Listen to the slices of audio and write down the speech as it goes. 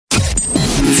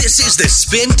This is the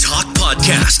Spin Talk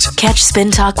Podcast. Catch Spin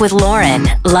Talk with Lauren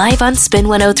live on Spin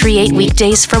 103.8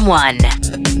 weekdays from 1.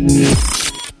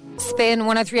 Spin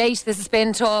 103.8. This is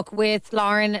Spin Talk with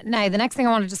Lauren. Now, the next thing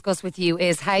I want to discuss with you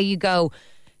is how you go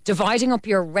dividing up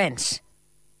your rent.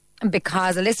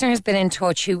 Because a listener has been in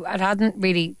touch who hadn't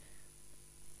really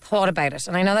thought about it.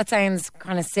 And I know that sounds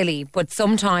kind of silly, but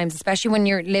sometimes, especially when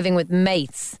you're living with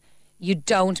mates, you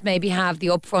don't maybe have the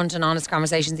upfront and honest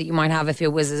conversations that you might have if it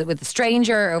was with a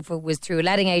stranger or if it was through a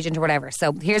letting agent or whatever.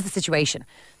 So here's the situation.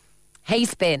 Hey,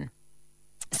 Spin.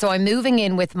 So I'm moving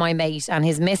in with my mate and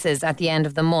his missus at the end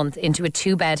of the month into a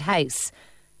 2-bed house.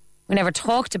 We never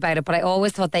talked about it, but I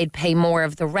always thought they'd pay more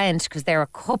of the rent because they're a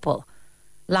couple.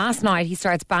 Last night he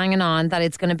starts banging on that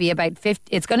it's going to be about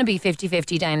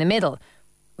 50-50 down the middle,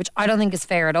 which I don't think is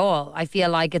fair at all. I feel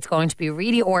like it's going to be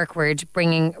really awkward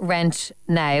bringing rent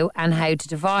now and how to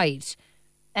divide.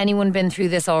 Anyone been through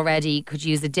this already could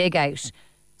use a dig out.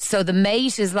 So the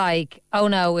mate is like, oh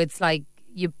no, it's like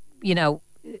you know,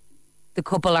 the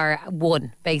couple are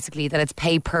one, basically, that it's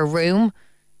pay per room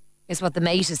is what the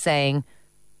mate is saying.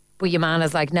 But your man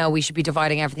is like, no, we should be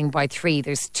dividing everything by 3.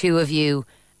 There's 2 of you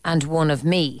and 1 of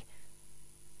me.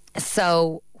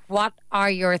 So what are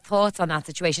your thoughts on that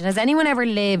situation? Has anyone ever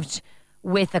lived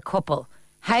with a couple?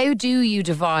 How do you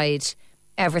divide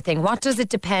everything? What does it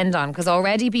depend on? Because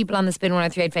already people on the Spin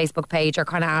 103.8 Facebook page are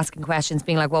kind of asking questions,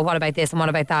 being like, well, what about this and what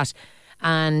about that?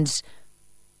 And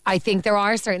I think there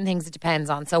are certain things it depends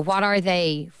on. So what are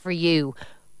they for you?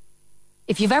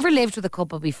 If you've ever lived with a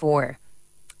couple before,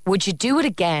 would you do it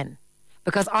again?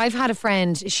 Because I've had a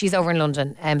friend, she's over in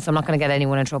London, so I'm not going to get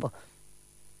anyone in trouble.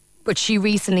 But she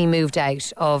recently moved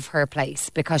out of her place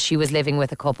because she was living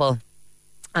with a couple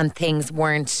and things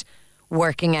weren't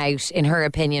working out, in her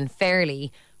opinion,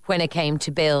 fairly when it came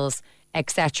to bills,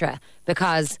 etc.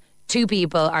 Because 2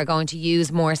 people are going to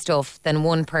use more stuff than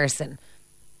 1 person.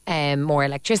 More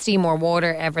electricity, more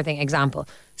water, everything, example.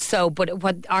 So, but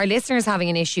what our listeners having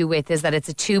an issue with is that it's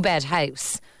a 2-bed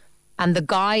house and the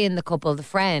guy in the couple, the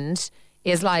friend,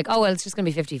 is like, oh, well, it's just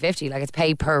going to be 50-50, like it's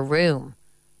paid per room.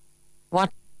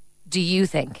 What do you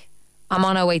think? I'm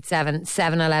on 087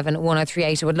 711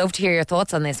 1038. I would love to hear your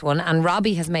thoughts on this one. And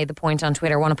Robbie has made the point on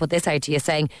Twitter, I want to put this out to you,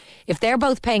 saying if they're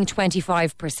both paying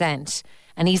 25%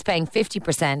 and he's paying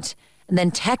 50%, and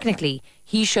then technically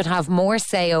he should have more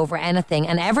say over anything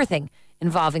and everything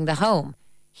involving the home.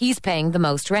 He's paying the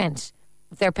most rent.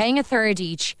 If they're paying a third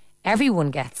each,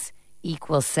 everyone gets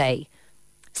equal say.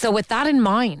 So with that in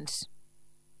mind,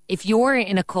 if you're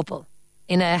in a couple,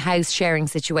 in a house sharing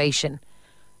situation,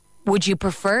 would you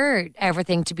prefer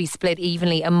everything to be split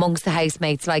evenly amongst the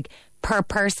housemates, like per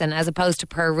person as opposed to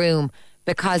per room,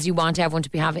 because you want everyone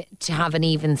to have an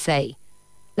even say?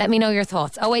 Let me know your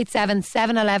thoughts. 087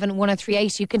 711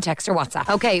 1038. You can text or WhatsApp.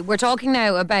 Okay, we're talking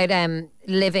now about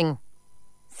living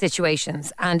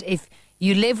situations. And if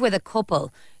you live with a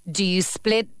couple, do you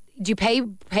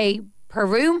pay per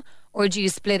room, or do you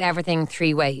split everything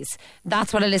 3 ways?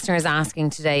 That's what a listener is asking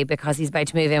today, because he's about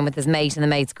to move in with his mate and the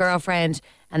mate's girlfriend,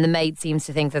 and the mate seems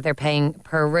to think that they're paying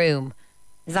per room.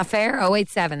 Is that fair?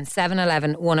 087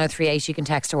 711 1038. You can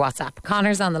text or WhatsApp.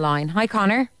 Connor's on the line. Hi,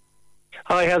 Connor.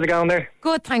 Hi, how's it going there?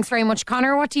 Good, thanks very much.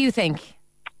 Connor, what do you think?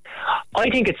 I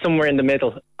think it's somewhere in the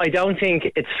middle. I don't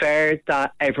think it's fair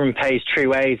that everyone pays 3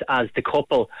 ways, as the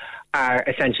couple are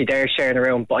essentially they're sharing a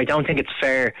room, but I don't think it's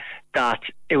fair that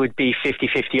it would be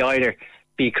 50-50 either,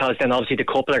 because then obviously the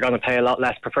couple are going to pay a lot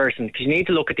less per person, because you need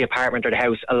to look at the apartment or the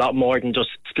house a lot more than just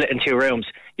splitting 2 rooms.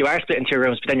 You are splitting 2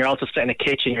 rooms, but then you're also splitting a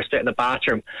kitchen, you're splitting a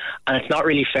bathroom, and it's not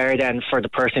really fair then for the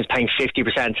person who's paying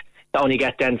 50% to only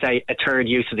get then, say, a third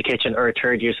use of the kitchen or a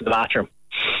third use of the bathroom.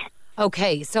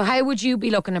 Okay, so how would you be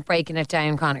looking at breaking it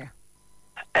down, Connor?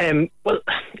 Well,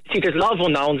 see, there's a lot of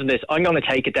unknowns in this. I'm going to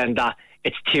take it then that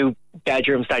it's 2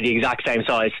 bedrooms that are the exact same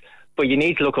size. But you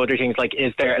need to look at other things like,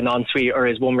 is there an ensuite or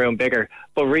is one room bigger?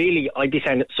 But really, I'd be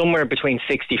saying somewhere between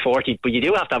 60-40. But you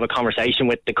do have to have a conversation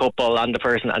with the couple and the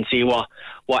person and see what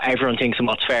everyone thinks and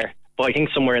what's fair. But I think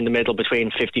somewhere in the middle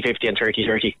between 50-50 and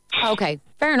 30-30. Okay,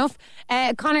 fair enough.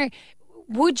 Connor,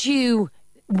 would you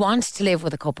want to live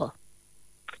with a couple?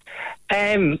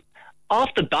 Off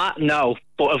the bat, no.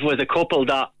 But if it was a couple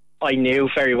that I knew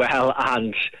very well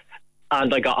and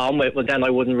I got on with, well, then I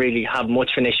wouldn't really have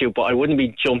much of an issue, but I wouldn't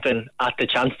be jumping at the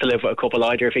chance to live with a couple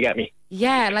either, if you get me.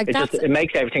 Yeah, like it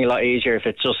makes everything a lot easier if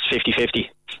it's just 50-50.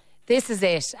 This is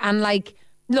it. And like,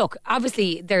 look,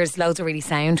 obviously there's loads of really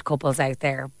sound couples out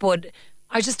there, but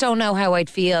I just don't know how I'd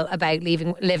feel about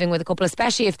living with a couple,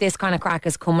 especially if this kind of crack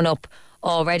is coming up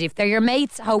already. If they're your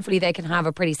mates, hopefully they can have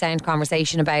a pretty sound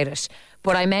conversation about it.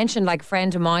 But I mentioned, like, a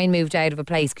friend of mine moved out of a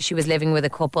place because she was living with a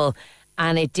couple,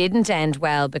 and it didn't end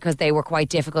well because they were quite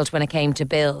difficult when it came to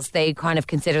bills. They kind of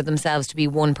considered themselves to be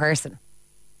one person.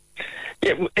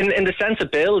 Yeah, in the sense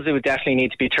of bills, it would definitely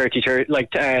need to be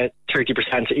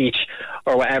 30% each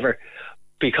or whatever,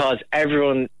 because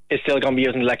everyone is still going to be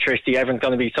using electricity. Everyone's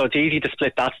going to be, so it's easy to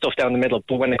split that stuff down the middle.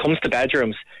 But when it comes to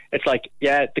bedrooms, it's like,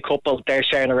 yeah, the couple, they're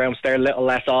sharing a room, so they're a little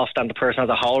less off than the person has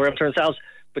a whole room to themselves.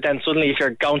 But then suddenly, if you're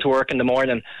going to work in the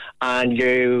morning and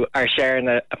you are sharing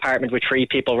an apartment with 3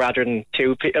 people rather than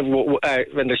 2 people,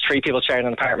 when there's 3 people sharing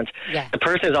an apartment, the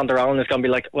person who's on their own is going to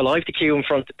be like, well, I have to queue in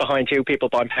front behind 2 people,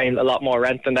 but I'm paying a lot more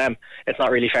rent than them. It's not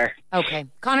really fair. Okay.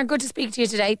 Conor, good to speak to you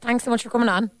today. Thanks so much for coming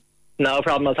on. No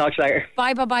problem. I'll talk to you later.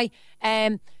 Bye.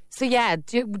 So yeah,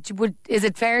 is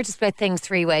it fair to split things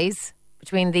 3 ways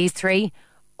between these 3,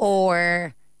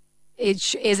 or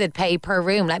is it pay per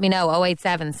room? Let me know.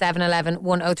 087 711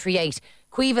 1038.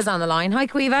 Quiva's on the line. Hi,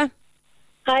 Quiva.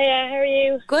 Hiya, how are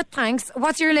you? Good, thanks.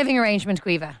 What's your living arrangement,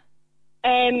 Quiva?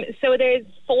 So there's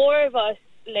 4 of us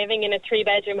living in a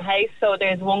 3-bedroom house. So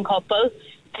there's 1 couple,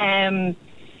 and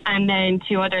then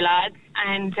 2 other lads.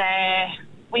 And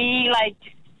we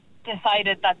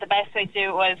decided that the best way to do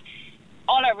it was,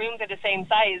 all our rooms are the same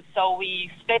size, so we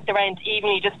split the rent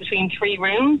evenly just between 3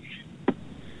 rooms.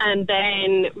 And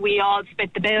then we all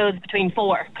split the bills between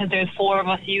 4, because there's 4 of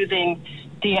us using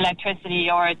the electricity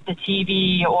or the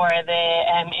TV or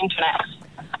the internet.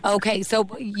 Okay, so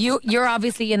you're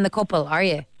obviously in the couple, are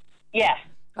you? Yeah.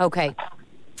 Okay.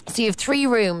 So you have 3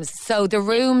 rooms. So the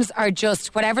rooms are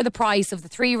just whatever the price of the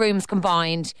 3 rooms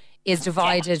combined is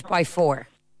divided by 4.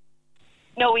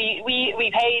 No,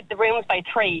 we paid the rooms by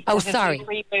 3. Oh, sorry.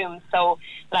 3 rooms. So,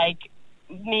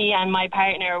 me and my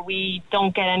partner, we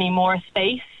don't get any more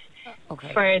space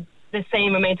for the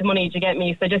same amount of money. Do you get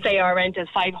me? So just say our rent is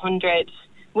 500.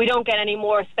 We don't get any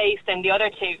more space than the other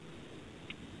 2.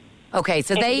 Okay,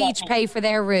 so they each pay for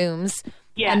their rooms,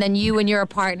 and then you and your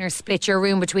partner split your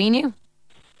room between you?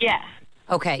 Yeah.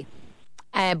 Okay.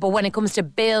 But when it comes to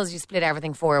bills, you split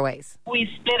everything 4 ways? We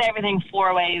split everything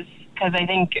 4 ways, because I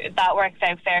think that works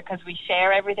out fair, because we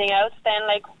share everything else then,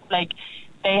 like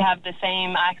they have the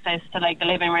same access to the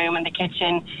living room and the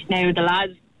kitchen. Now the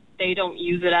lads, they don't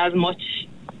use it as much.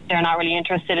 They're not really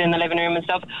interested in the living room and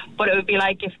stuff. But it would be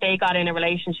like if they got in a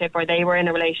relationship or they were in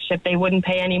a relationship, they wouldn't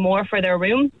pay any more for their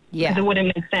room. Yeah. Because it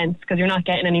wouldn't make sense, because you're not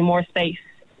getting any more space.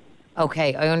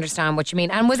 Okay, I understand what you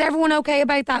mean. And was everyone okay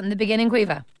about that in the beginning,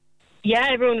 Quiva? Yeah,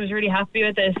 everyone was really happy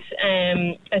with this.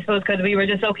 I suppose because we were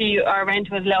just lucky our rent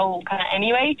was low kind of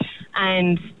anyway,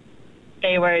 and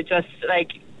they were just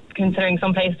considering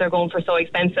some places they're going for so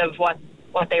expensive, what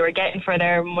they were getting for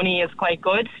their money is quite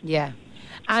good. Yeah.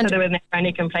 And so there was never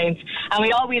any complaints. And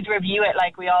we always review it,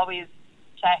 we always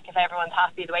check if everyone's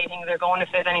happy the way things are going, if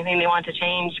there's anything they want to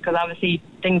change, because obviously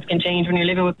things can change when you're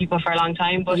living with people for a long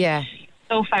time. But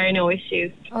so far, no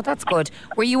issues. Oh, that's good.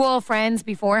 Were you all friends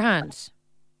beforehand?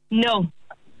 No.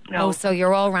 Oh, so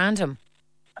you're all random?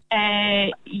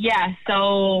 Yeah,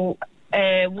 so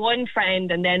 1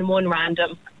 friend and then 1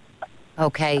 random.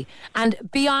 Okay. And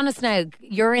be honest now,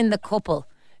 you're in the couple.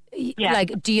 Yeah.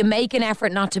 Do you make an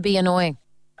effort not to be annoying?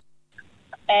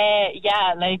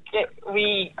 Yeah,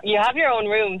 you have your own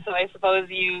room, so I suppose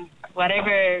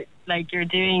whatever you're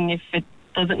doing, if it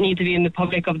doesn't need to be in the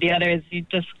public of the others, you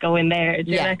just go in there.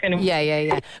 Yeah.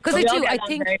 Because I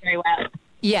think very, very well.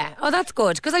 Yeah. Oh, that's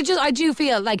good. Because I do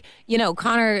feel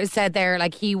Conor said there,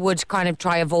 he would kind of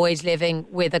try avoid living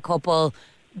with a couple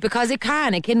because it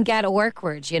can get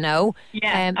awkward, Yeah,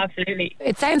 absolutely.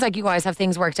 It sounds like you guys have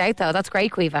things worked out, though. That's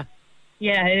great, Quiva.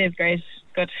 Yeah, it is great.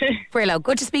 Good. Brillo,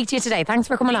 good to speak to you today. Thanks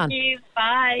for coming on. Thank you.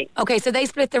 Bye. Okay, so they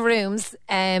split the rooms,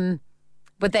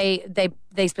 but they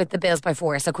split the bills by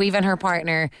 4. So Quiva and her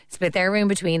partner split their room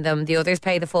between them. The others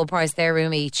pay the full price of their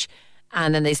room each,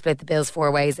 and then they split the bills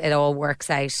 4 ways. It all works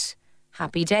out.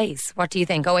 Happy days. What do you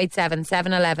think? 087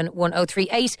 711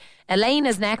 1038. Elaine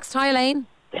is next. Hi, Elaine.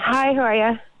 Hi, how are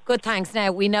you? Good, thanks.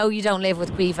 Now, we know you don't live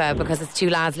with Quiva because it's 2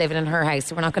 lads living in her house,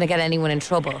 so we're not going to get anyone in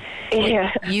trouble.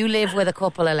 Yeah. You live with a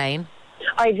couple, Elaine.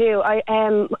 I do.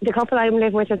 The couple I'm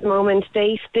living with at the moment,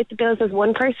 they split the bills as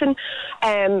 1 person,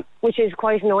 which is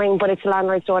quite annoying, but it's the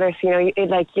landlord's daughter, so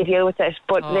you deal with it.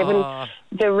 But living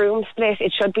the room split,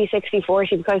 it should be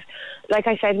 60-40, because like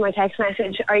I said in my text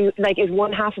message, is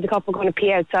one half of the couple going to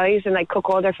pee outside and cook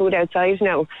all their food outside?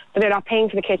 No, but they're not paying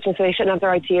for the kitchen, so they shouldn't have the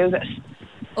right to use it.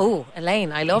 Oh,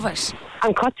 Elaine, I love it.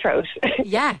 I'm cutthroat.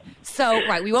 Yeah. So,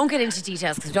 right, we won't get into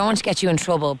details because we don't want to get you in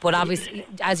trouble. But obviously,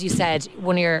 as you said,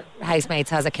 one of your housemates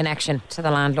has a connection to the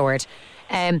landlord.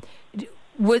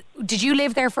 Did you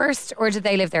live there first, or did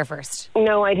they live there first?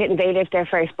 No, I didn't. They lived there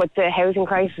first. But the housing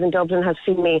crisis in Dublin has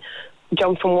seen me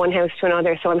jump from one house to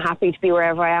another, so I'm happy to be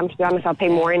wherever I am. To be honest, I'll pay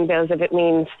more in bills if it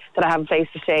means that I have a place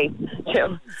to stay.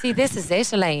 See, this is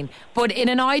it, Elaine. But in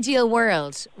an ideal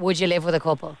world, would you live with a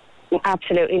couple?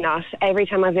 Absolutely not. Every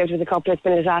time I've lived with a couple, it's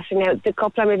been a disaster. Now, the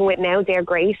couple I'm living with now, they're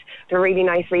great. They're really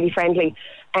nice, really friendly.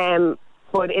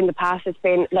 But in the past, it's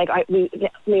been like me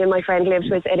and my friend lived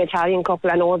with an Italian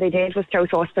couple, and all they did was throw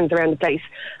saucepans around the place.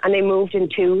 And they moved in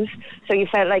twos, so you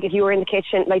felt like if you were in the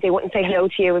kitchen, like they wouldn't say hello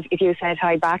to you if you said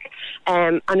hi back.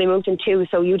 And they moved in twos,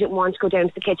 so you didn't want to go down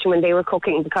to the kitchen when they were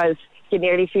cooking because you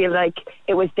nearly feel like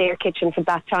it was their kitchen for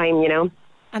that time, you know.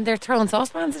 And they're throwing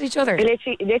saucepans at each other?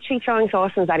 Literally throwing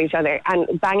saucepans at each other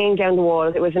and banging down the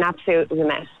walls. It was it was a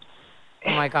mess.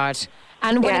 Oh my God.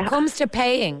 And when it comes to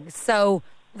paying, so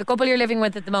the couple you're living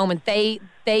with at the moment, they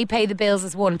pay the bills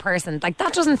as one person. Like,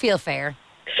 that doesn't feel fair.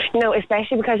 No,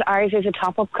 especially because ours is a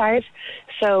top-up card.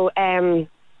 So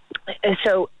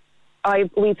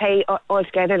we pay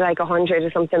altogether like 100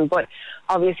 or something, but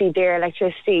obviously their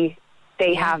electricity,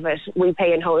 they have it. We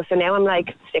pay in whole. So now I'm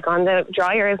like, stick on the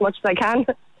dryer as much as I can.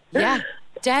 Yeah.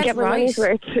 Dead Get my right. money's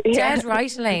worth. Yeah. Dead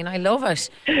right, Elaine. I love it.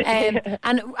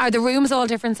 And are the rooms all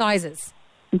different sizes?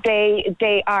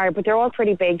 They are, but they're all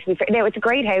pretty big, to be fair. Now, it's a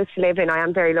great house to live in. I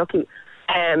am very lucky.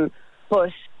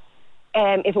 But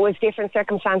if it was different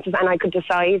circumstances and I could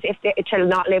decide to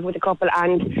not live with a couple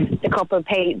and the couple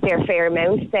pay their fair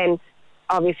amount, then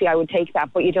obviously I would take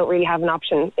that. But you don't really have an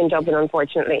option in Dublin,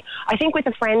 unfortunately. I think with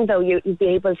a friend, though, you'd be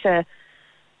able to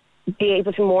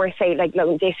more say, like,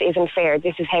 look, this isn't fair.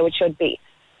 This is how it should be.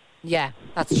 Yeah,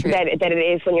 that's true. That it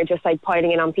is when you're just like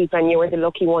piling in on people and you're the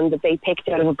lucky one that they picked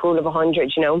out of a pool of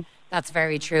 100, you know. That's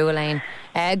very true, Elaine.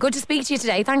 Good to speak to you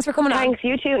today. Thanks for coming on. Thanks,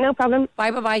 you too, no problem.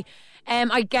 Bye.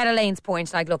 I get Elaine's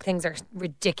point. Like, look, things are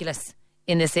ridiculous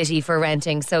in the city for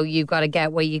renting, so you've got to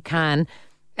get what you can.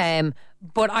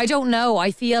 But I don't know.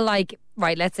 I feel like,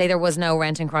 right, let's say there was no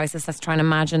renting crisis. Let's try and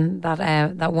imagine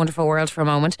that wonderful world for a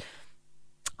moment.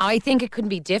 I think it can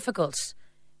be difficult,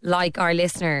 like our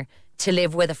listener, to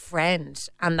live with a friend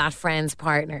and that friend's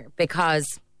partner,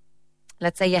 because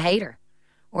let's say you hate her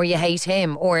or you hate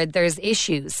him or there's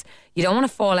issues. You don't want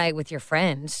to fall out with your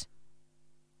friend.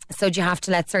 So you have to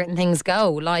let certain things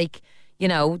go, like, you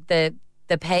know, the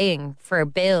paying for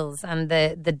bills and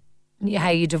the how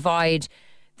you divide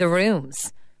the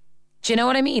rooms. Do you know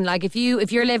what I mean? Like, if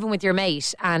you're living with your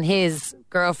mate and his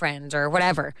girlfriend or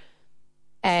whatever,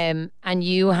 and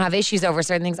you have issues over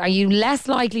certain things, are you less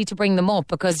likely to bring them up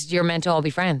because you're meant to all be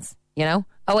friends, you know?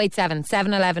 087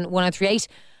 711 1038.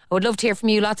 I would love to hear from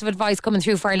you. Lots of advice coming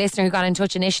through for our listener who got in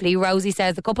touch initially. Rosie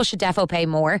says the couple should defo pay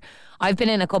more. I've been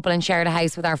in a couple and shared a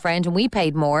house with our friend and we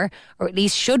paid more, or at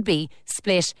least should be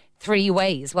split 3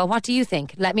 ways. Well, what do you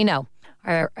think? Let me know.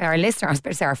 Our listener, I was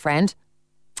about to say our friend,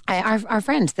 our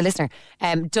friend, the listener,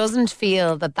 doesn't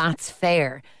feel that that's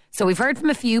fair. So we've heard from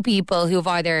a few people who've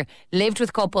either lived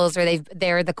with couples or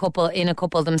they're the couple in a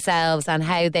couple themselves and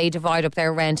how they divide up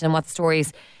their rent and what the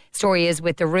story is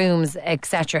with the rooms,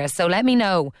 etc. So let me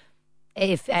know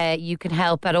if you can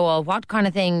help at all. What kind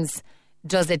of things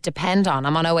does it depend on?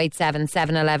 I'm on 087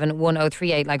 711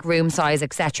 1038, like room size,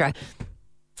 etc.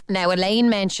 Now, Elaine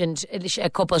mentioned a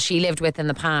couple she lived with in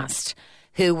the past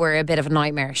who were a bit of a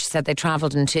nightmare. She said they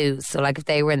travelled in twos. So like if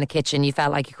they were in the kitchen, you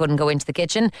felt like you couldn't go into the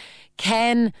kitchen.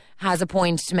 Ken has a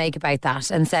point to make about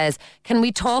that and says, can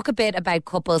we talk a bit about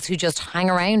couples who just hang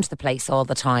around the place all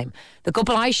the time? The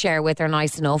couple I share with are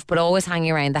nice enough, but always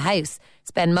hanging around the house.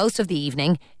 Spend most of the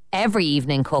evening, every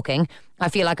evening cooking. I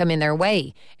feel like I'm in their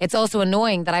way. It's also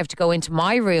annoying that I have to go into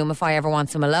my room if I ever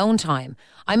want some alone time.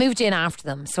 I moved in after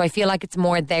them, so I feel like it's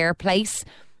more their place.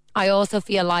 I also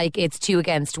feel like it's 2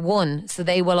 against 1, so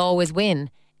they will always win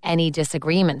any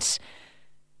disagreement.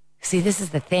 See, this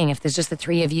is the thing. If there's just the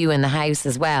 3 of you in the house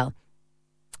as well,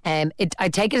 I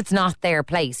take it it's not their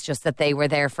place, just that they were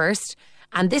there first.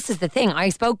 And this is the thing.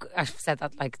 I've said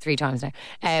that like 3 times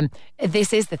now.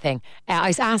 This is the thing.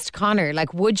 I asked Connor,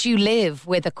 like, would you live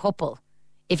with a couple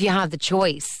if you had the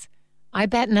choice? I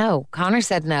bet no. Connor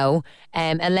said no.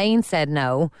 Elaine said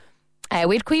no.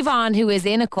 We had Quivon, who is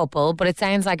in a couple, but it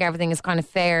sounds like everything is kind of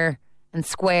fair and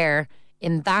square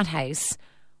in that house.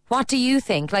 What do you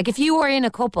think? Like, if you were in a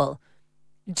couple,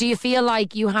 do you feel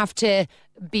like you have to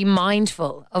be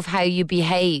mindful of how you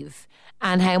behave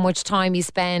and how much time you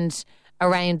spend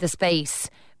around the space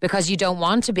because you don't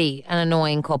want to be an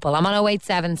annoying couple? I'm on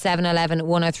 087 711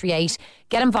 1038.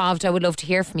 Get involved. I would love to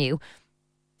hear from you.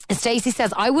 Stacey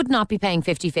says, I would not be paying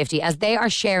 50-50 as they are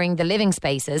sharing the living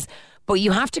spaces, but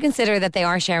you have to consider that they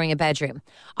are sharing a bedroom.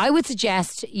 I would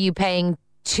suggest you paying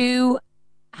 2/5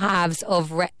 of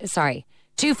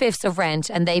 2/5 of rent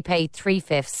and they pay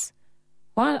 3/5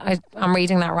 What? I'm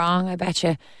reading that wrong, I bet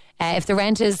you. If the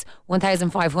rent is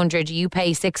 1,500, you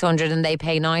pay 600 and they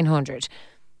pay 900.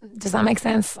 Does that make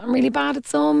sense? I'm really bad at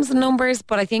sums and numbers,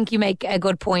 but I think you make a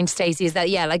good point, Stacey, is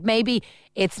that, yeah, like maybe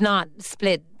it's not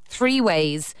split 3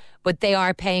 ways, but they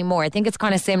are paying more. I think it's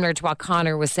kind of similar to what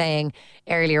Connor was saying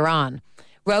earlier on.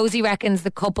 Rosie reckons the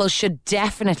couple should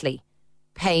definitely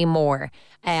pay more.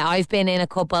 I've been in a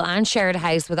couple and shared a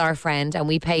house with our friend and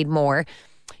we paid more.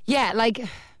 Yeah, like...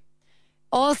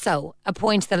 Also, a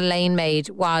point that Elaine made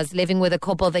was living with a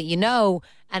couple that you know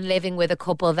and living with a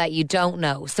couple that you don't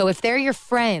know. So if they're your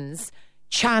friends,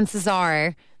 chances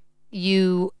are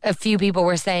a few people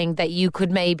were saying that you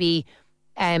could maybe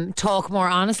talk more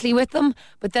honestly with them.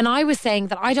 But then I was saying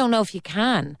that I don't know if you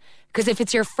can. Because if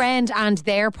it's your friend and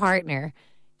their partner,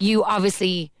 you're going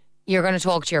to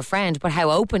talk to your friend. But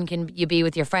how open can you be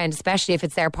with your friend, especially if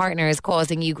it's their partner is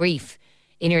causing you grief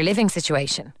in your living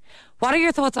situation? What are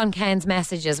your thoughts on Ken's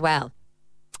message as well?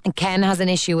 And Ken has an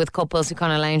issue with couples who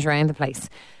kind of lounge around the place.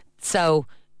 So,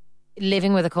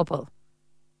 living with a couple,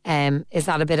 is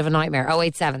that a bit of a nightmare?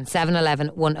 087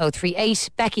 711 1038.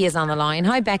 Becky is on the line.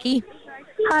 Hi, Becky.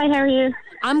 Hi, how are you?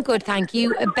 I'm good, thank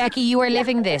you. Becky, you are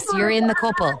living this. You're in the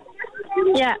couple.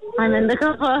 Yeah, I'm in the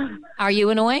couple. Are you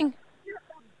annoying?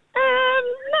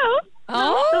 No.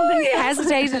 Oh, you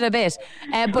hesitated a bit.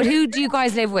 But who do you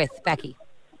guys live with, Becky?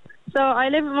 So I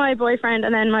live with my boyfriend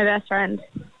and then my best friend.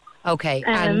 Okay.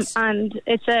 And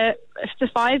it's a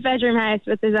 5-bedroom house,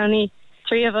 but there's only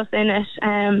 3 of us in it.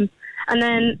 And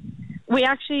then we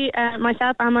actually,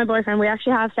 myself and my boyfriend, we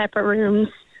actually have separate rooms.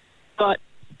 But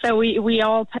so we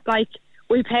all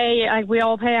we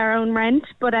all pay our own rent.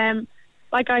 But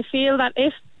I feel that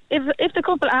if the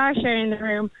couple are sharing the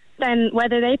room, then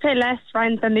whether they pay less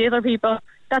rent than the other people,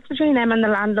 that's between them and the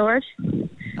landlord.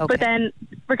 Okay. But then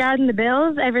regarding the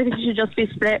bills, everything should just be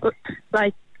split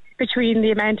between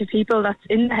the amount of people that's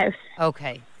in the house.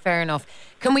 Okay, fair enough.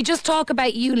 Can we just talk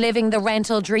about you living the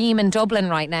rental dream in Dublin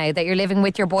right now, that you're living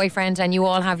with your boyfriend and you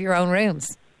all have your own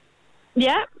rooms?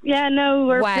 Yeah, no,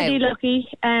 we're pretty lucky.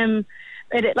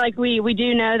 We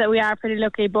do know that we are pretty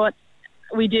lucky, but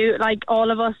we do, all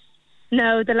of us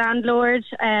know the landlord,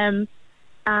 and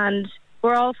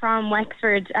we're all from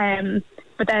Wexford,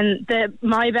 but then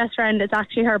my best friend is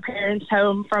actually her parents'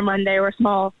 home from when they were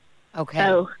small. Okay.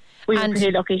 So we were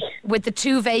pretty lucky. With the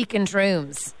 2 vacant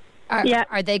rooms,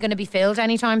 are they going to be filled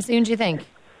anytime soon, do you think?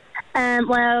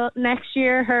 Well, next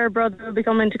year her brother will be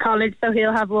coming to college, so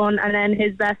he'll have one, and then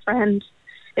his best friend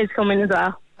is coming as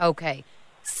well. Okay.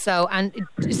 So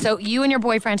you and your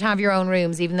boyfriend have your own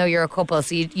rooms, even though you're a couple,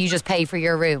 so you just pay for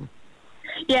your room?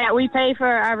 Yeah, we pay for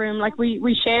our room.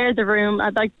 We share the room.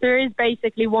 There is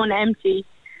basically one empty,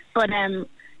 but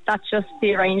that's just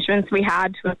the arrangements we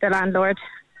had with the landlord.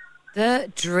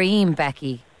 The dream,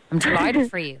 Becky. I'm delighted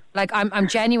for you. I'm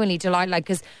genuinely delighted.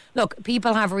 Because look,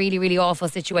 people have really, really awful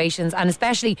situations, and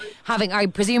especially I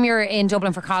presume you're in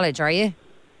Dublin for college, are you?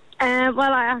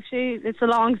 It's a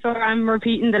long story. I'm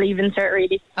repeating the Leaving Cert,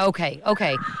 really.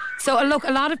 Okay. So, look,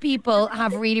 a lot of people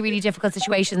have really, really difficult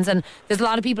situations, and there's a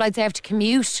lot of people, I'd say, have to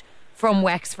commute from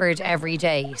Wexford every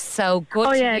day. So, good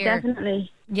to hear. Oh, yeah,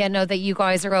 definitely. Yeah, no, that you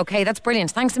guys are okay. That's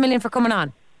brilliant. Thanks a million for coming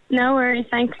on. No worries,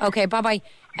 thanks. Okay, bye-bye.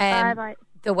 Bye-bye.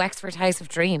 The Wexford House of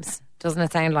Dreams. Doesn't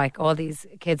it sound like all these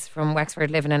kids from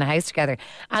Wexford living in a house together?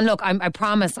 And look, I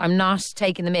promise I'm not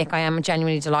taking the mick. I am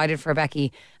genuinely delighted for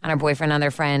Becky and her boyfriend and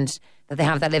their friend that they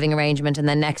have that living arrangement, and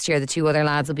then next year the 2 other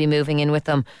lads will be moving in with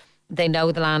them. They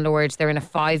know the landlord. They're in a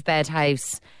 5-bed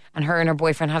house, and her and her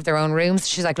boyfriend have their own rooms.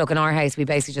 She's like, look, in our house we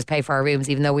basically just pay for our rooms,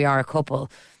 even though we are a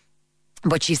couple.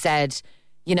 But she said,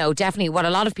 definitely what a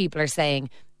lot of people are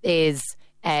saying is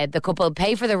the couple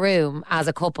pay for the room as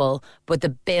a couple, but the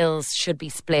bills should be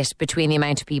split between the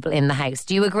amount of people in the house.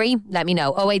 Do you agree? Let me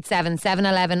know. 087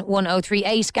 711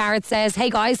 1038. Garrett says,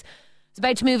 hey guys, I was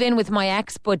about to move in with my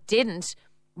ex but didn't,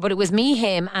 but it was me,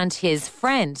 him and his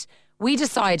friend. We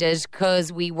decided,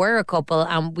 because we were a couple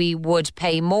and we would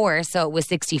pay more, so it was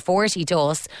 60-40 to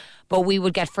us, but we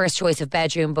would get first choice of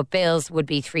bedroom, but bills would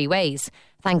be 3 ways.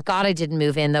 Thank God I didn't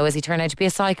move in though, as he turned out to be a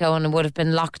psycho and would have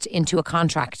been locked into a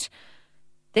contract.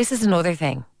 This is another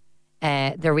thing.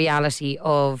 The reality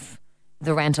of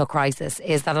the rental crisis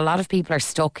is that a lot of people are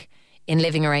stuck in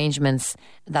living arrangements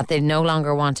that they no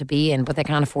longer want to be in, but they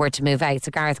can't afford to move out.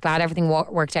 So Gareth, glad everything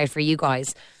worked out for you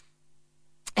guys.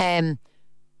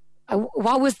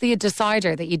 What was the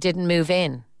decider that you didn't move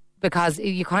in? Because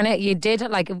you did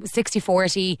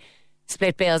 60-40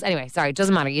 split bills. Anyway, sorry, it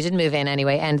doesn't matter. You didn't move in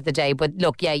anyway, end of the day. But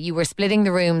look, yeah, you were splitting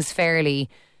the rooms fairly.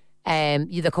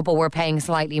 The couple were paying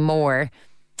slightly more.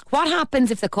 What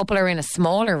happens if the couple are in a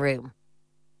smaller room?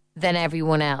 than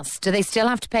everyone else. Do they still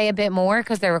have to pay a bit more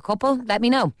because they're a couple? Let me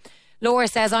know. Laura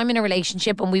says, I'm in a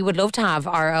relationship and we would love to have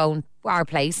our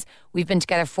place. We've been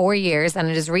together 4 years and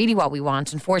it is really what we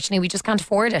want. Unfortunately, we just can't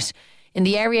afford it. In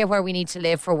the area where we need to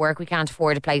live for work, we can't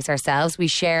afford a place ourselves. We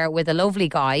share with a lovely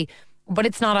guy, but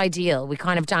it's not ideal. We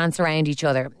kind of dance around each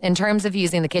other. In terms of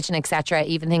using the kitchen, etc.,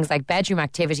 even things like bedroom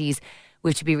activities, we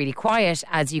have to be really quiet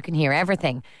as you can hear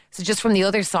everything. So just from the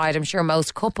other side, I'm sure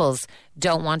most couples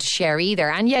don't want to share either.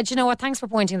 And yeah, do you know what? Thanks for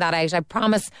pointing that out. I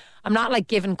promise I'm not like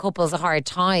giving couples a hard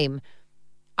time.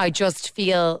 I just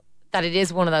feel that it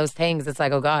is one of those things. It's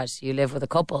like, oh God, you live with a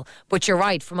couple. But you're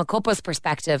right, from a couple's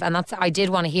perspective, and I did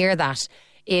want to hear that,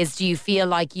 is do you feel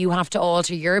like you have to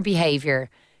alter your behaviour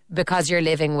because you're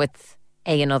living with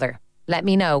another? Let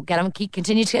me know.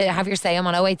 Continue to have your say. I'm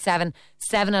on 087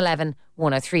 711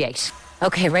 1038.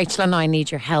 Okay, Rachel and I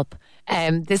need your help.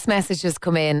 This message has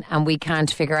come in and we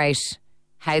can't figure out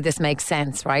how this makes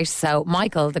sense, right? So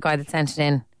Michael, the guy that sent it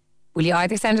in, will you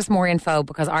either send us more info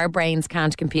because our brains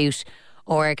can't compute,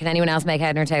 or can anyone else make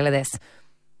head or tail of this?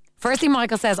 Firstly,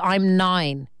 Michael says, I'm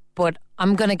 9, but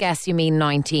I'm going to guess you mean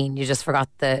 19. You just forgot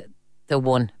the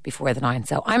 1 before the 9.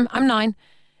 So I'm 9.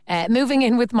 Moving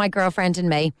in with my girlfriend in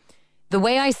May. The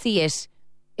way I see it,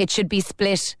 it should be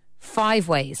split 5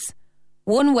 ways.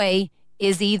 One way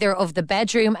is either of the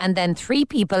bedroom and then 3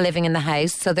 people living in the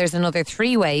house. So there's another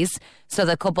 3 ways. So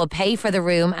the couple pay for the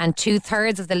room and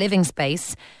 2/3 of the living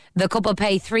space. The couple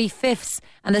pay 3/5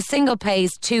 and the single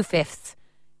pays 2/5.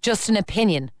 Just an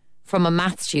opinion from a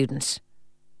maths student.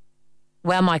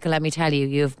 Well, Michael, let me tell you,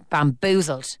 you've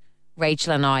bamboozled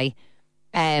Rachel and I.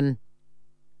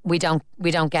 We don't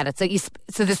get it.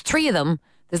 So there's 3 of them.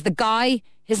 There's the guy,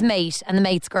 his mate, and the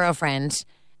mate's girlfriend,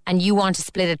 and you want to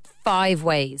split it 5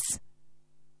 ways.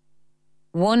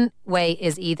 One way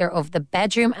is either of the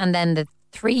bedroom and then the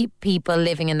 3 people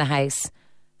living in the house.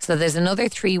 So there's another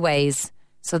 3 ways.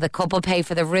 So the couple pay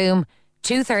for the room,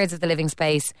 2/3 of the living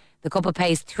space. The couple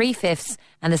pays 3/5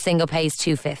 and the single pays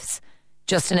 2/5.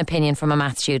 Just an opinion from a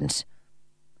math student.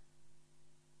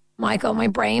 Michael, my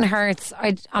brain hurts.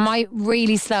 Am I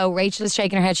really slow? Rachel is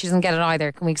shaking her head. She doesn't get it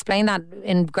either. Can we explain that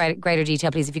in greater detail,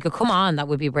 please? If you could come on, that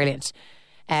would be brilliant.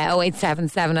 087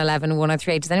 711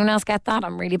 1038. Does anyone else get that?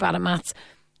 I'm really bad at maths.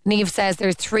 Niamh says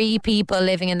there's 3 people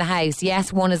living in the house.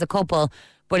 Yes, one is a couple,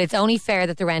 but it's only fair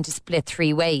that the rent is split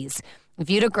 3 ways.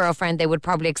 If you had a girlfriend, they would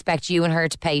probably expect you and her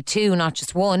to pay 2, not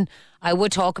just 1. I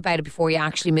would talk about it before you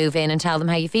actually move in and tell them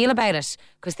how you feel about it,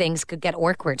 because things could get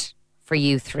awkward for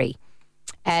you 3.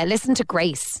 Listen to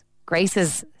Grace. Grace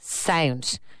is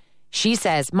sound. She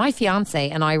says, my fiance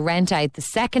and I rent out the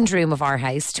second room of our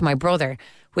house to my brother,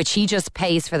 which he just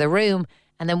pays for the room,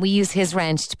 and then we use his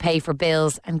rent to pay for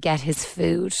bills and get his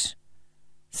food.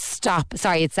 Stop.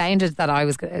 Sorry, it sounded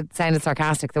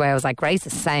sarcastic the way I was like, Grace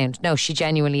is sound. No, she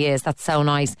genuinely is. That's so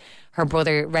nice. Her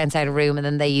brother rents out a room and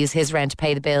then they use his rent to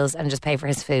pay the bills and just pay for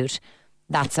his food.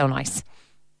 That's so nice.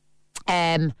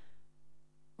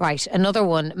 Right, another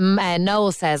one.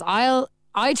 Noel says,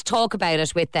 I'd talk about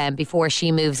it with them before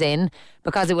she moves in,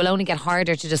 because it will only get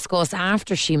harder to discuss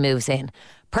after she moves in.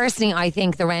 Personally, I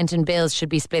think the rent and bills should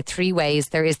be split 3 ways.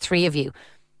 There is 3 of you.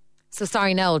 So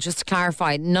sorry, Noel, just to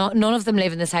clarify, none of them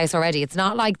live in this house already. It's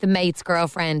not like the mate's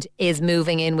girlfriend is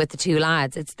moving in with the 2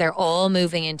 lads. They're all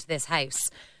moving into this house.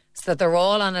 So they're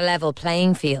all on a level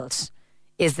playing field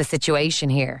is the situation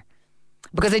here.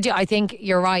 Because I think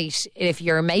you're right. If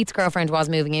your mate's girlfriend was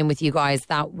moving in with you guys,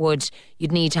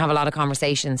 you'd need to have a lot of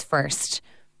conversations first.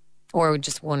 Or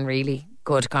just one really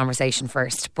good conversation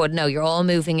first. But no, you're all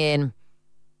moving in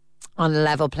on a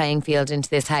level playing field into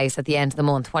this house at the end of the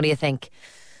month. What do you think?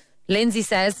 Lindsay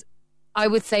says, I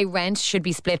would say rent should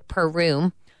be split per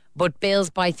room, but bills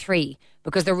by 3,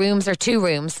 because the rooms are 2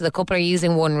 rooms, so the couple are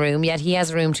using 1 room, yet he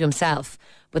has a room to himself.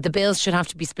 But the bills should have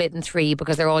to be split in 3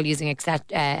 because they're all using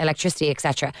electricity,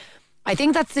 etc. I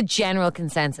think that's the general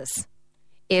consensus,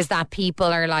 is that people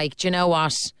are like, do you know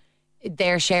what?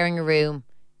 They're sharing a room,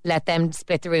 let them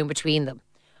split the room between them.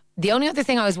 The only other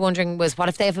thing I was wondering was, what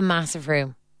if they have a massive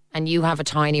room and you have a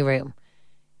tiny room?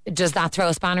 Does that throw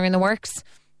a spanner in the works?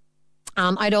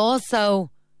 I'd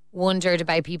also wondered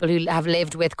about people who have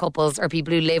lived with couples, or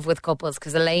people who live with couples,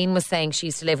 because Elaine was saying she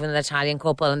used to live with an Italian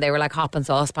couple and they were like hopping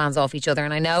saucepans off each other.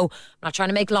 And I know I'm not trying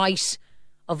to make light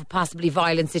of a possibly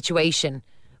violent situation,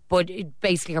 but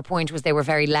basically her point was they were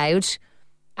very loud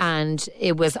and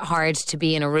it was hard to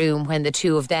be in a room when the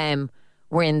 2 of them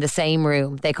were in the same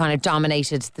room. They kind of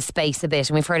dominated the space a bit,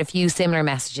 and we've heard a few similar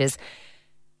messages.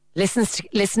 Listen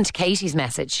to Katie's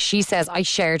message. She says, I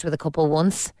shared with a couple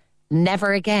once,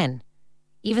 never again.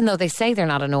 Even though they say they're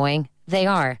not annoying, they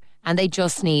are, and they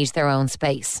just need their own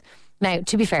space. Now,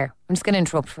 to be fair, I'm just going to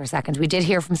interrupt for a second. We did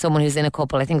hear from someone who's in a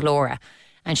couple, I think Laura,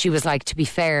 and she was like, to be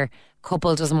fair,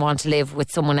 couple doesn't want to live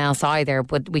with someone else either,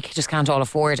 but we just can't all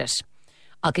afford it.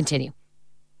 I'll continue.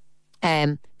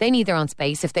 They need their own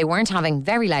space. If they weren't having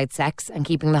very loud sex and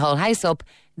keeping the whole house up,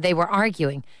 they were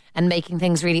arguing and making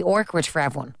things really awkward for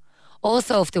everyone.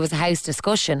 Also, if there was a house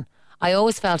discussion, I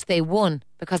always felt they won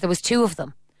because there was 2 of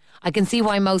them. I can see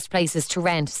why most places to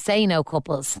rent say no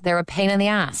couples. They're a pain in the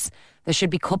ass. There should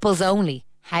be couples only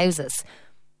houses.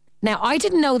 Now, I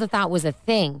didn't know that was a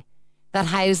thing, that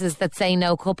houses that say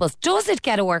no couples. Does it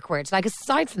get awkward? Like,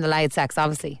 aside from the loud sex,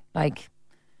 obviously. Like,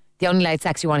 the only loud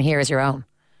sex you want to hear is your own.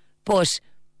 But,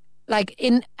 like,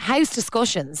 in house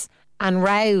discussions and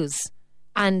rows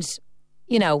and,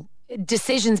 you know,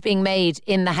 decisions being made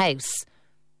in the house,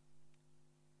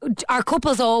 are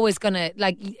couples always going to,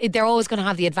 like, they're always going to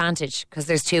have the advantage because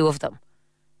there's 2 of them?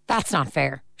 That's not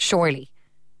fair, surely.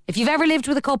 If you've ever lived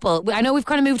with a couple, I know we've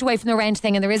kind of moved away from the rent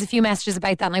thing and there is a few messages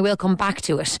about that and I will come back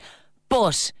to it.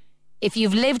 But if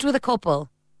you've lived with a couple,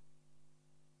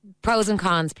 pros and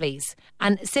cons, please.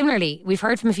 And similarly, we've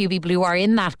heard from a few people who are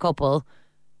in that couple,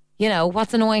 you know,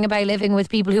 what's annoying about living with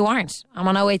people who aren't? I'm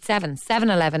on 087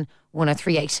 711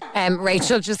 1038.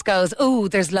 Rachel just goes, oh,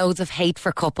 there's loads of hate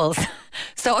for couples.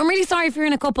 So I'm really sorry if you're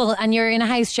in a couple and you're in a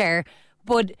house share,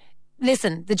 but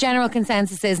listen, the general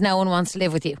consensus is no one wants to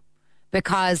live with you.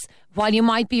 Because while you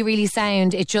might be really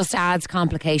sound, it just adds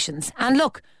complications. And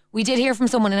look, we did hear from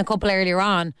someone in a couple earlier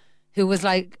on who was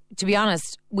like, to be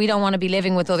honest, we don't want to be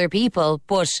living with other people,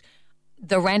 but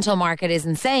the rental market is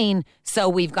insane, so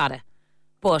we've got it.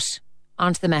 But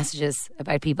on to the messages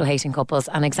about people hating couples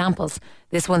and examples.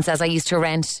 This one says, I used to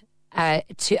rent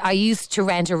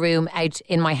a room out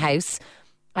in my house.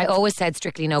 I always said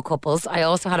strictly no couples. I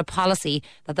also had a policy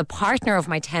that the partner of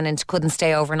my tenant couldn't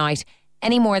stay overnight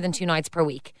any more than 2 nights per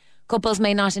week. Couples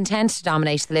may not intend to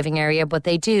dominate the living area, but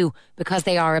they do because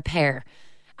they are a pair.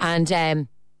 And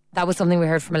that was something we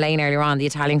heard from Elaine earlier on, the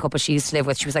Italian couple she used to live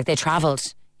with. She was like, they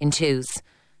travelled in 2s.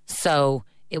 So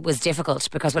it was difficult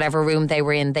because whatever room they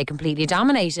were in, they completely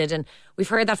dominated. And we've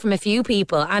heard that from a few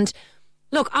people. And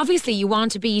look, obviously you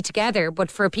want to be together,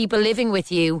 but for people living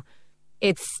with you,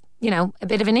 it's, you know, a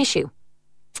bit of an issue.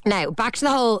 Now, back to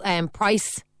the whole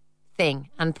price thing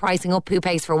and pricing up who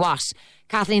pays for what.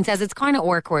 Kathleen says it's kind of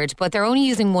awkward, but they're only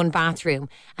using 1 bathroom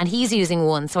and he's using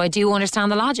 1, so I do understand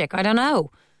the logic. I don't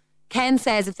know. Ken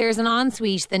says if there's an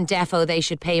ensuite, then defo they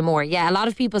should pay more. Yeah, a lot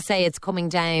of people say it's coming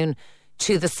down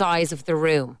to the size of the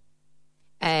room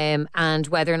and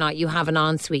whether or not you have an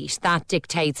ensuite. That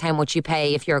dictates how much you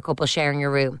pay if you're a couple sharing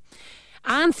your room.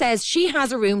 Anne says she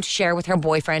has a room to share with her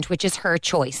boyfriend, which is her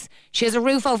choice. She has a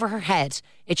roof over her head.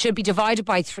 It should be divided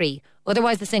by 3.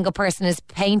 Otherwise, the single person is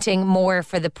paying more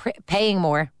for the paying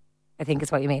more, I think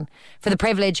is what you mean, for the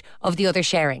privilege of the other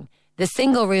sharing. The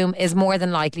single room is more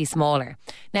than likely smaller.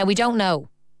 Now, we don't know,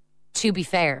 to be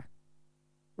fair,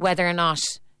 whether or not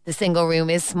the single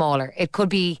room is smaller. It could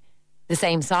be the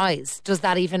same size. Does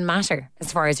that even matter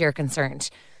as far as you're concerned?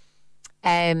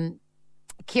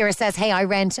 Kira says, hey, I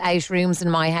rent out rooms in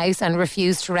my house and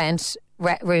refuse to rent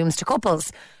rooms to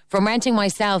couples. From renting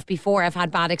myself before, I've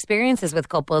had bad experiences with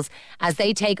couples as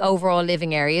they take overall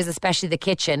living areas, especially the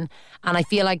kitchen, and I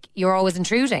feel like you're always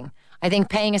intruding. I think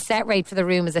paying a set rate for the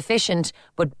room is efficient,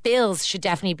 but bills should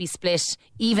definitely be split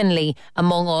evenly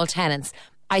among all tenants.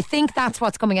 I think that's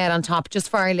what's coming out on top, just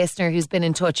for our listener who's been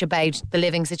in touch about the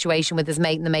living situation with his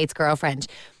mate and the mate's girlfriend.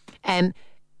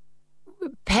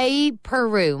 Pay per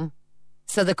room,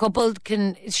 so the couple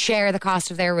can share the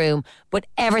cost of their room, but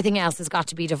everything else has got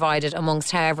to be divided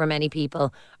amongst however many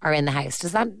people are in the house.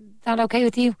 Is that okay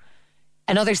with you?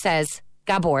 Another says,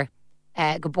 Gabor.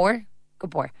 I'm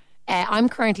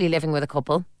currently living with a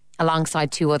couple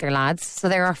alongside 2 other lads, so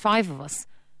there are 5 of us.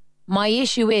 My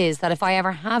issue is that if I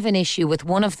ever have an issue with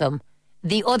one of them,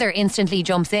 the other instantly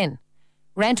jumps in.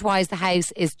 Rent-wise, the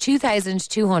house is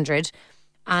 2,200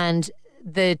 and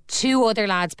the 2 other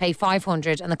lads pay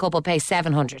 500 and the couple pay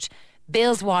 700.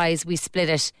 Bills-wise, we split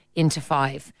it into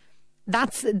 5.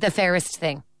 That's the fairest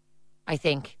thing, I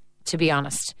think, to be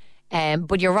honest.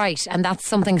 But you're right, and that's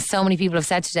something so many people have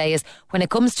said today, is when it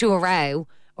comes to a row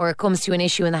or it comes to an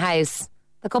issue in the house,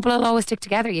 the couple will always stick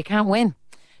together. You can't win.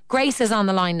 Grace is on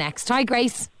the line next. Hi,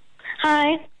 Grace.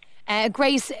 Hi.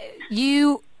 Grace,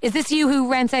 is this you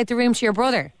who rents out the room to your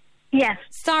brother? Yes.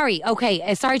 Sorry.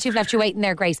 Okay. Sorry to have left you waiting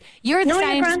there, Grace. You're the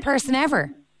soundest person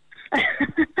ever.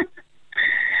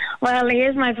 Well, he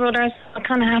is my brother, so I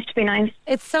kind of have to be nice.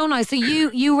 It's so nice. So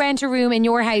you rent a room in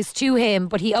your house to him,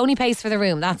 but he only pays for the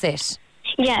room. That's it.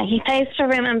 Yeah, he pays for a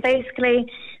room, and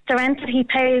basically the rent that he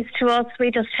pays to us,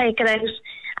 we just take it out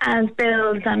as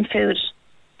bills and food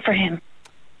for him.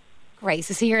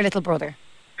 Grace, is he your little brother?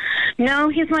 No,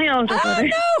 he's my older brother.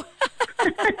 No!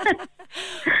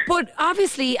 But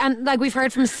obviously, and like we've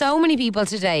heard from so many people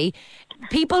today,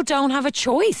 people don't have a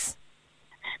choice.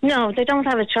 No, they don't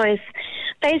have a choice.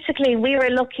 Basically, we were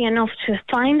lucky enough to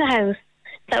find a house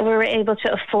that we were able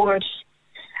to afford.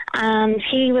 And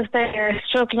he was there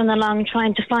struggling along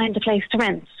trying to find a place to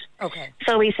rent. Okay.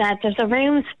 So we said, there's a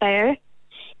room spare.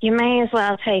 You may as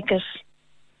well take it.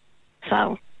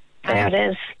 So, there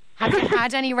it is. Have you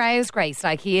had any rows, Grace?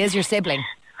 Like, he is your sibling?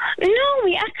 No,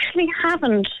 we actually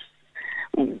haven't.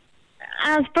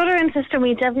 As brother and sister,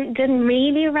 we didn't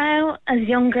really row as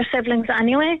younger siblings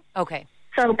anyway. Okay.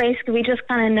 So basically, we just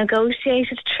kind of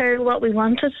negotiated through what we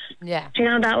wanted. Yeah. Do you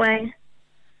know, that way?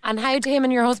 And how do him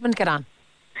and your husband get on?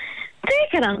 They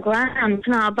get on grand,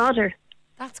 not a bother.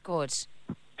 That's good.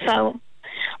 So,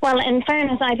 well, in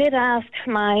fairness, I did ask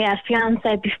my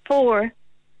fiance before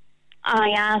I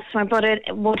asked my brother,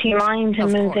 would he mind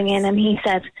him moving in? And he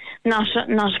said, not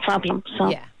a problem. So.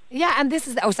 Yeah. Yeah, and this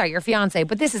is, your fiance,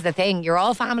 but this is the thing. You're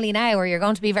all family now, or you're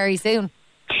going to be very soon.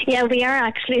 Yeah, we are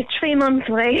actually 3 months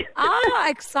away.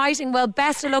 Exciting. Well,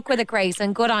 best of luck with it, Grace,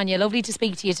 and good on you. Lovely to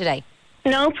speak to you today.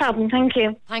 No problem, thank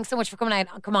you. Thanks so much for coming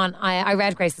out. Come on, I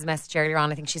read Grace's message earlier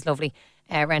on. I think she's lovely,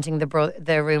 renting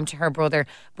the room to her brother.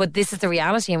 But this is the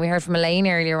reality, and we heard from Elaine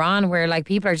earlier on, where like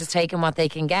people are just taking what they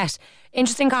can get.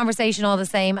 Interesting conversation all the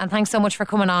same, and thanks so much for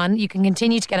coming on. You can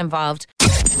continue to get involved.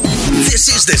 This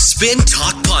is the Spin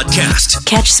Talk Podcast.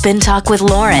 Catch Spin Talk with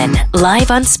Lauren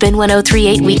live on Spin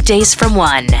 103.8 weekdays from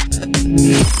 1.